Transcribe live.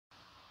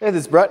Hey,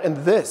 this is Brett, and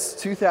this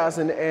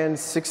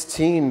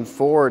 2016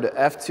 Ford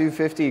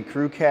F250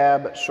 Crew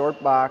Cab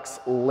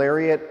Shortbox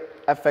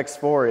Lariat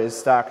Fx4 is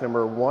stock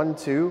number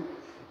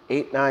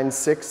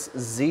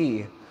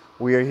 12896Z.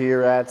 We are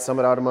here at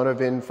Summit Automotive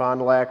in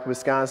Fond du Lac,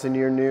 Wisconsin,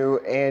 your new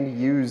and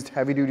used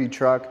heavy-duty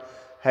truck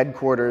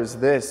headquarters.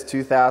 This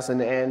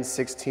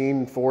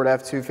 2016 Ford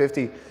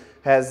F250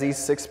 has the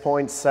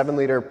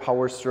 6.7-liter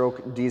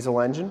Powerstroke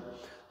diesel engine.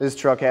 This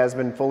truck has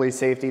been fully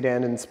safetied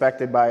and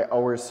inspected by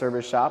our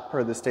service shop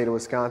per the state of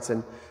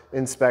Wisconsin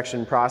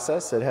inspection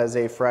process. It has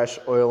a fresh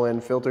oil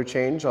and filter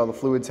change. All the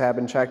fluids have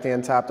been checked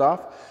and topped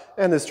off,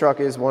 and this truck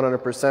is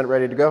 100%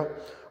 ready to go.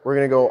 We're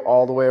going to go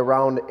all the way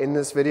around in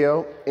this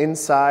video,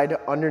 inside,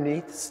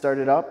 underneath, start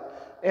it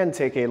up, and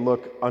take a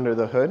look under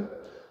the hood.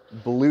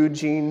 Blue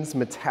Jeans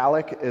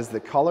Metallic is the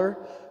color,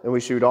 and we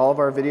shoot all of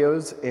our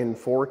videos in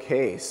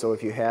 4K. So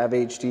if you have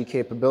HD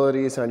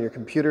capabilities on your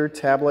computer,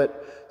 tablet,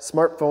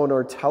 smartphone,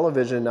 or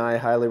television, I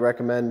highly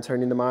recommend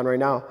turning them on right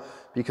now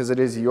because it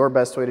is your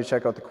best way to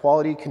check out the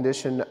quality,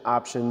 condition,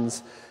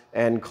 options,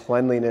 and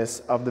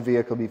cleanliness of the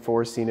vehicle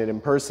before seeing it in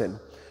person.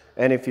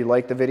 And if you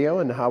like the video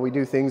and how we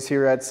do things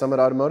here at Summit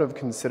Automotive,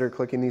 consider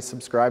clicking the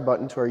subscribe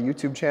button to our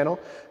YouTube channel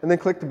and then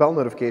click the bell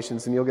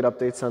notifications and you'll get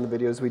updates on the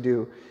videos we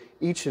do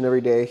each and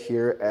every day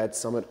here at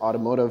Summit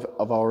Automotive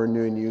of our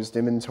new and used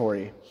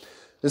inventory.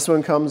 This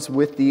one comes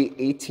with the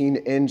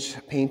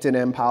 18-inch painted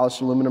and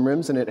polished aluminum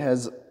rims, and it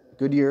has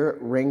Goodyear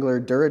Wrangler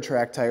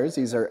Duratrac tires.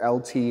 These are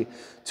LT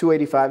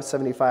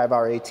 285/75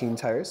 R18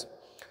 tires.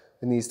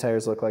 And these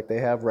tires look like they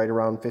have right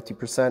around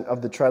 50%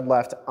 of the tread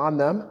left on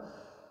them.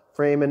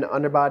 Frame and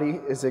underbody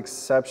is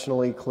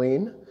exceptionally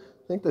clean.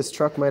 I think this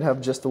truck might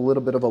have just a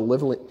little bit of a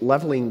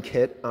leveling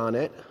kit on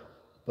it,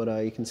 but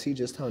you can see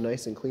just how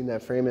nice and clean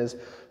that frame is.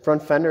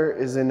 Front fender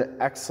is in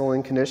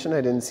excellent condition. I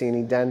didn't see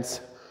any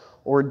dents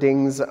or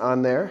dings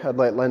on there.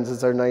 Headlight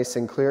lenses are nice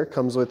and clear.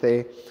 Comes with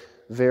a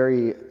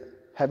very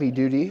heavy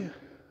duty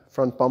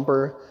front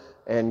bumper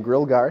and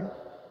grille guard.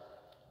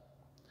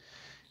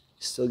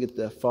 Still get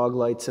the fog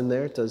lights in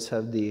there. It does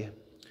have the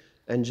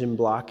engine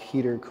block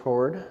heater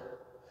cord,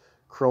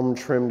 chrome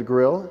trimmed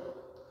grille.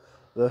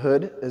 The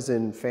hood is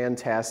in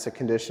fantastic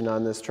condition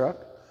on this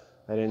truck.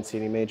 I didn't see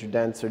any major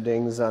dents or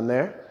dings on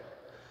there.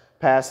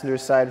 Passenger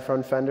side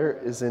front fender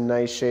is in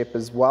nice shape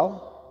as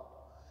well.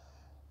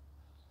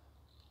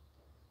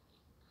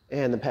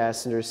 And the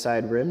passenger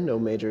side rim, no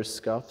major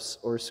scuffs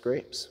or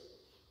scrapes.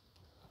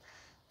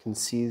 You can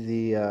see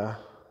the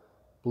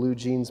Blue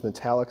Jeans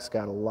Metallic's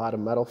got a lot of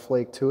metal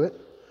flake to it.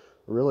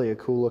 Really a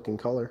cool looking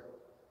color.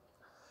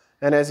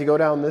 And as you go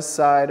down this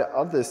side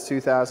of this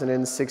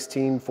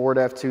 2016 Ford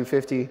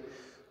F250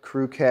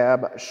 Crew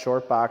Cab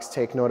Shortbox,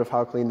 take note of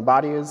how clean the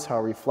body is,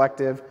 how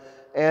reflective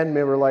and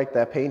mirror-like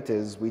that paint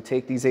is. We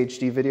take these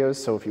HD videos,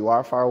 so if you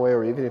are far away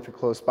or even if you're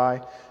close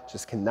by,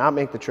 just cannot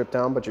make the trip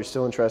down, but you're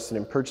still interested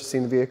in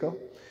purchasing the vehicle,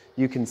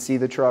 you can see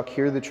the truck,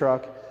 hear the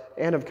truck,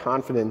 and have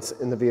confidence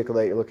in the vehicle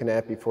that you're looking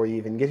at before you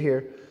even get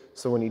here.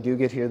 So when you do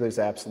get here, there's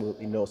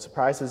absolutely no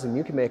surprises, and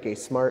you can make a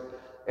smart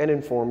and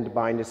informed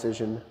buying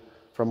decision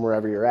from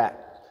wherever you're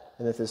at.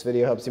 And if this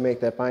video helps you make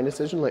that buying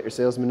decision, let your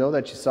salesman know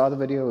that you saw the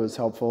video, it was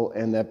helpful,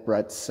 and that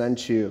Brett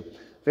sent you.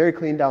 Very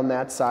clean down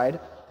that side.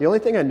 The only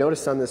thing I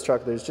noticed on this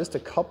truck, there's just a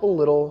couple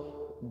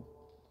little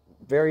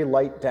very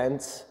light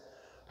dents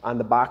on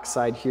the box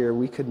side here.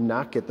 We could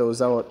not get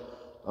those out.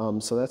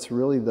 So that's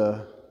really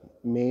the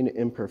main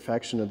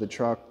imperfection of the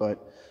truck,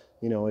 but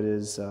you know, it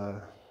is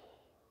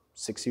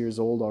 6 years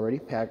old already.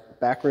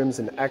 Back rim's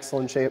in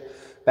excellent shape.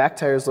 Back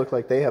tires look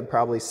like they have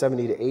probably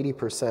 70 to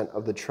 80%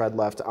 of the tread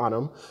left on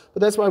them.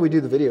 But that's why we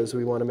do the videos.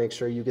 We want to make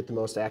sure you get the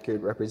most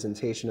accurate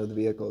representation of the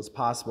vehicle as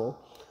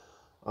possible.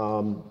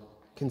 You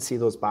can see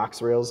those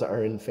box rails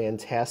are in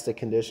fantastic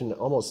condition.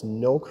 Almost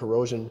no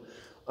corrosion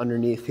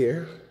underneath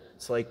here.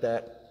 It's like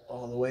that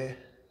all the way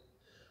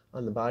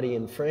on the body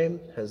and frame.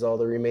 Has all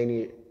the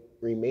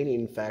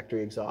remaining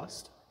factory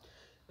exhaust.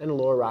 And the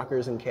lower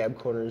rockers and cab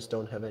corners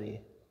don't have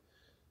any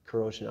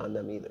corrosion on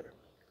them either.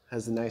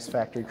 Has the nice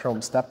factory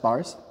chrome step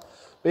bars.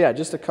 But yeah,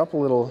 just a couple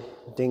little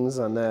dings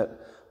on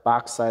that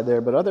box side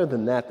there. But other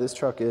than that, this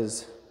truck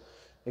is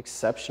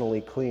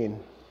exceptionally clean.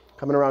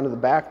 Coming around to the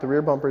back, the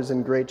rear bumper is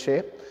in great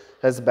shape.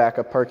 Has the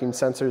backup parking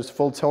sensors,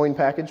 full towing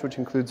package, which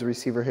includes a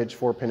receiver hitch,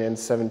 4-pin and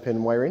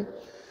 7-pin wiring.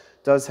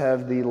 Does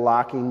have the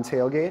locking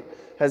tailgate.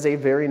 Has a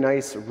very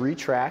nice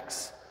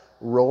Retrax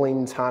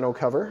rolling tonneau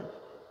cover.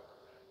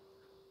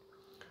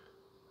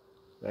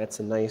 That's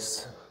a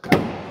nice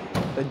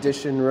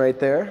addition right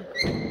there.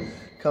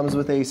 Comes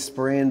with a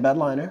spray and bed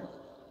liner.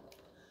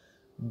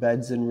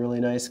 Bed's in really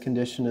nice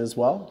condition as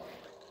well.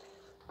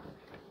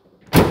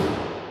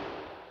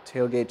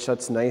 Tailgate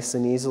shuts nice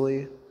and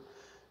easily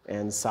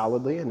and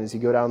solidly, and as you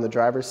go down the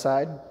driver's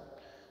side,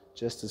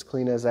 just as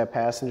clean as that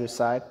passenger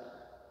side.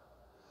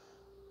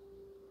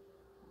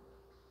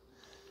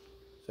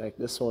 In fact,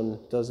 this one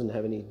doesn't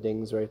have any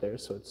dings right there,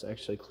 so it's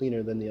actually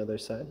cleaner than the other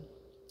side.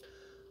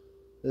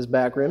 This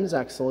back rim is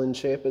excellent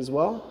shape as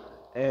well.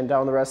 And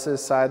down the rest of the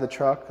side of the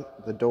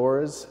truck, the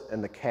doors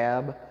and the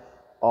cab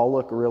all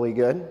look really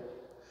good.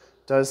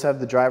 Does have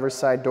the driver's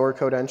side door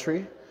code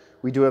entry.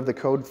 We do have the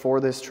code for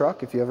this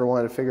truck if you ever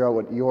wanted to figure out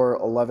what your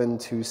 11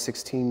 to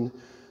 16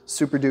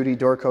 Super Duty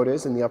door code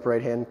is. In the upper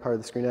right hand part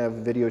of the screen, I have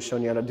a video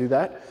showing you how to do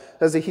that. It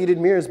has the heated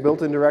mirrors,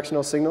 built-in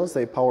directional signals.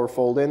 They power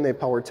fold in, they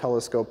power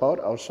telescope out.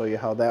 I'll show you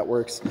how that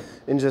works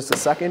in just a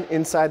second.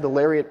 Inside the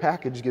Lariat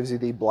package gives you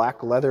the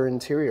black leather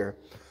interior.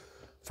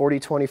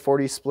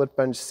 40-20-40 split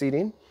bench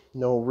seating.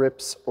 No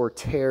rips or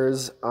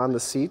tears on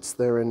the seats.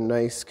 They're in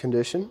nice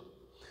condition.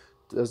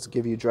 Does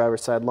give you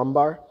driver's side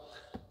lumbar.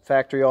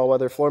 Factory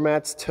all-weather floor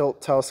mats,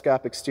 tilt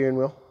telescopic steering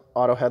wheel,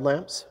 auto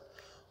headlamps,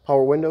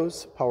 power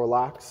windows, power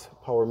locks,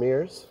 power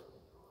mirrors.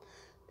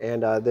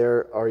 And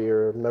there are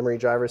your memory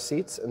driver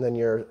seats and then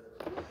your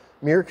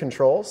mirror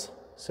controls.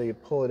 So you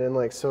pull it in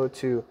like so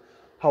to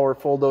power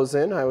fold those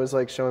in. I always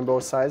like showing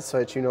both sides so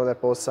that you know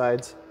that both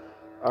sides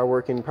are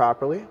working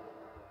properly.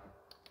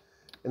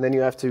 And then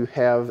you have to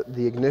have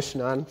the ignition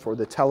on for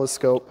the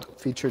telescope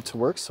feature to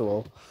work. So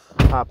we'll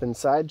hop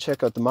inside,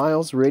 check out the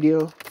miles,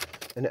 radio,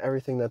 and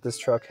everything that this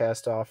truck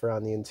has to offer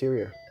on the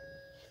interior.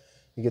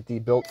 You get the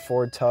built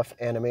Ford Tough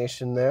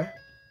animation there.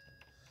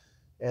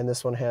 And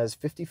this one has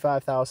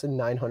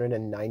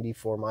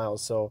 55,994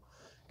 miles. So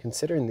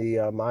considering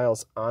the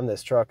miles on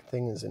this truck, the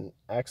thing is in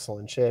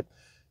excellent shape.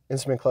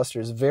 Instrument cluster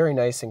is very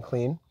nice and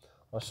clean.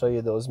 I'll show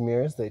you those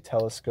mirrors. They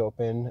telescope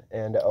in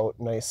and out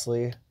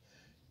nicely.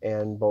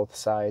 And both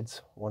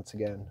sides, once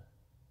again,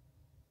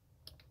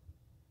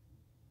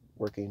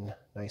 working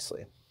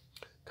nicely.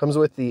 Comes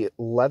with the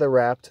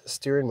leather-wrapped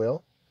steering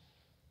wheel.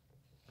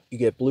 You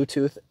get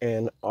Bluetooth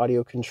and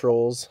audio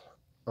controls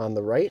on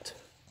the right,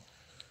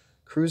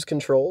 cruise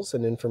controls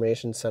and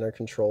information center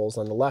controls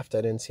on the left. I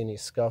didn't see any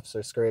scuffs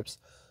or scrapes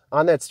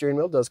on that steering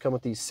wheel. It does come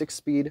with the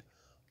 6-speed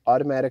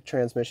automatic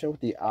transmission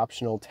with the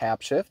optional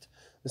tap shift.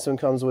 This one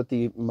comes with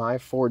the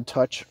MyFord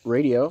Touch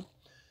radio.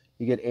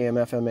 You get AM,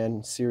 FM,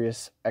 and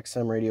Sirius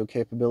XM radio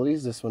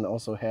capabilities. This one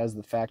also has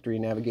the factory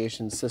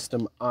navigation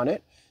system on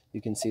it. You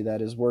can see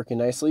that is working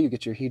nicely. You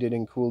get your heated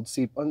and cooled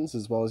seat buttons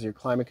as well as your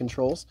climate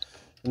controls.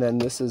 And then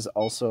this is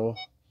also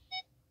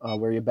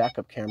where your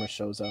backup camera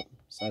shows up.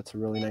 So that's a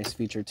really nice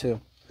feature too.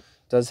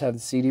 It does have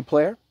the CD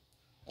player,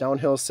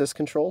 downhill assist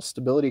control,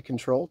 stability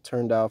control,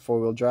 turned down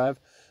 4-wheel drive,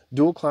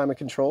 dual climate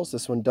controls.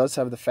 This one does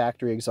have the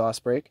factory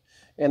exhaust brake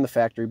and the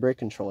factory brake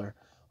controller.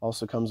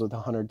 Also comes with a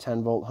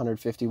 110 volt,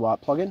 150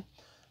 watt plug-in.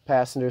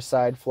 Passenger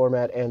side floor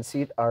mat and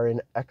seat are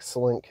in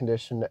excellent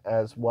condition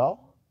as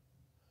well.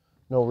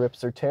 No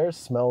rips or tears,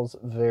 smells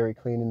very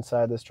clean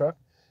inside this truck.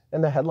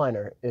 And the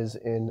headliner is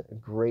in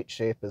great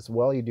shape as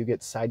well. You do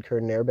get side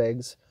curtain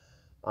airbags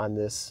on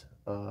this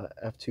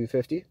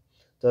F250.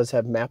 Does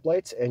have map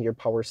lights and your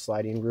power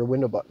sliding rear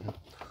window button.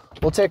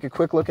 We'll take a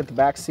quick look at the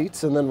back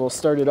seats and then we'll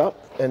start it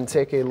up and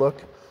take a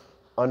look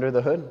under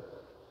the hood.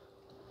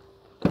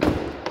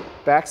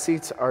 Back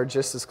seats are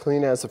just as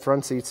clean as the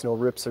front seats, no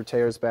rips or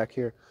tears back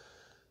here.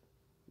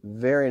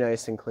 Very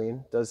nice and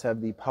clean. Does have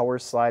the power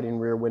sliding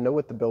rear window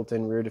with the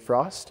built-in rear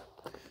defrost.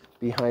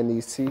 Behind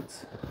these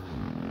seats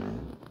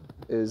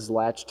is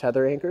latch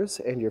tether anchors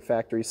and your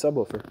factory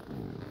subwoofer.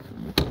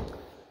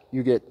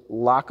 You get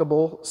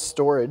lockable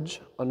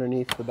storage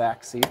underneath the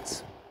back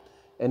seats.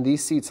 And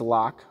these seats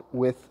lock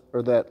with,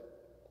 or that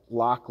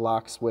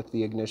locks with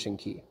the ignition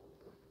key.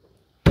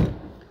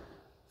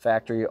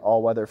 Factory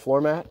all-weather floor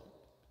mat.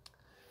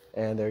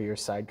 And they're your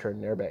side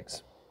curtain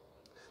airbags.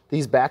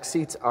 These back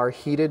seats are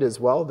heated as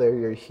well. They're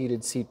your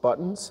heated seat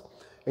buttons.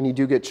 And you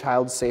do get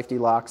child safety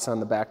locks on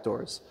the back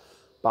doors.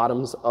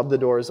 Bottoms of the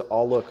doors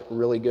all look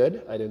really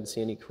good. I didn't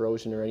see any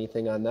corrosion or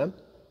anything on them.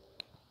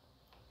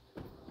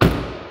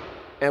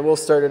 And we'll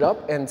start it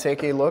up and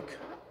take a look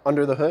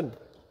under the hood.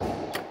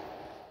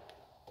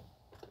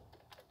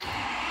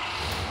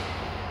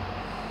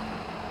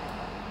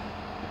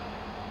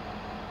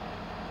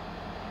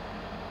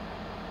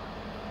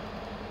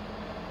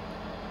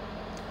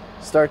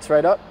 Starts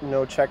right up,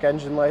 no check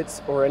engine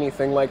lights or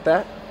anything like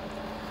that.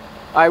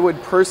 I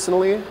would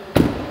personally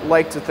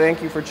like to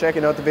thank you for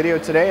checking out the video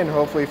today, and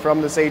hopefully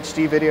from this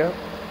HD video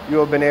you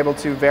have been able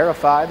to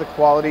verify the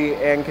quality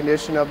and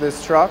condition of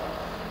this truck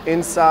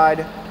inside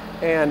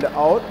and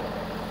out.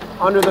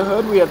 Under the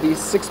hood we have the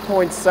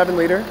 6.7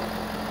 liter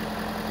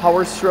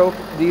Powerstroke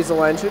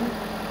diesel engine.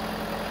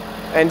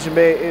 Engine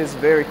bay is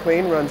very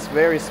clean, runs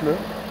very smooth.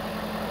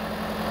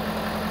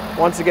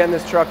 Once again,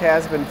 this truck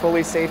has been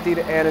fully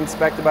safetied and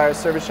inspected by our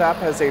service shop,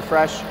 has a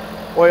fresh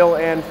oil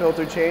and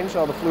filter change.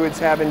 All the fluids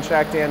have been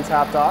checked and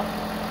topped off.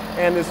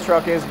 And this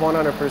truck is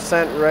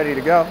 100% ready to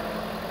go.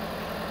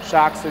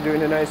 Shocks are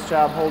doing a nice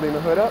job holding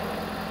the hood up.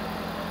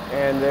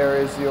 And there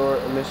is your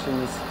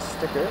emissions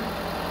sticker.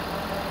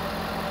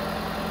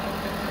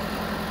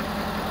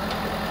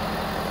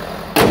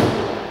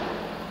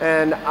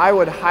 And I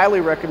would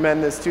highly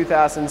recommend this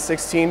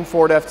 2016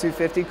 Ford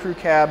F250 Crew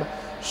Cab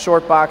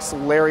Shortbox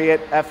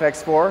Lariat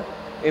Fx4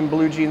 in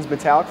blue jeans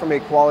metallic from a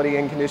quality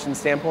and condition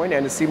standpoint.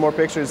 And to see more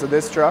pictures of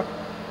this truck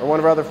or one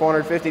of our other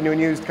 450 new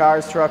and used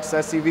cars, trucks,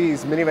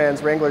 SUVs,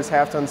 minivans, Wranglers,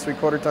 half tons,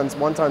 3/4 tons,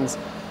 1 tons,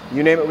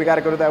 you name it, we got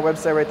to go to that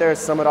website right there,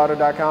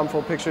 summitauto.com.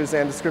 Full pictures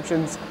and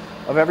descriptions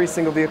of every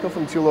single vehicle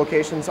from 2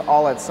 locations,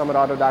 all at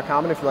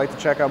summitauto.com. And if you'd like to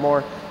check out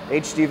more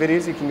HD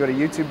videos, you can go to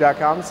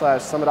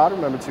youtube.com/summitauto.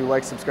 Remember to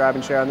like, subscribe,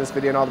 and share on this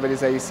video and all the videos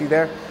that you see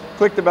there.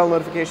 Click the bell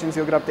notifications.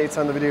 You'll get updates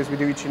on the videos we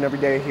do each and every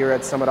day here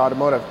at Summit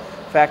Automotive.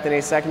 In fact, in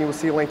a second, you will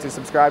see a link to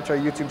subscribe to our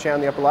YouTube channel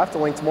in the upper left, a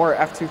link to more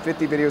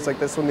F250 videos like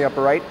this one in the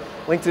upper right,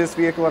 link to this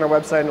vehicle on our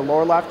website in the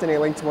lower left, and a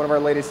link to one of our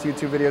latest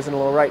YouTube videos in the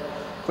lower right.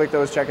 Click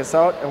those, check us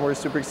out, and we're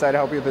super excited to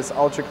help you with this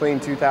ultra clean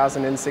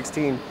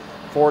 2016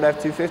 Ford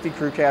F250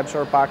 Crew Cab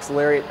Shortbox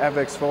Lariat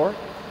Fx4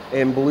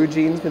 in blue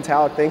jeans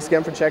metallic. Thanks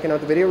again for checking out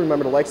the video.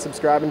 Remember to like,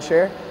 subscribe, and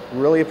share.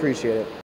 Really appreciate it.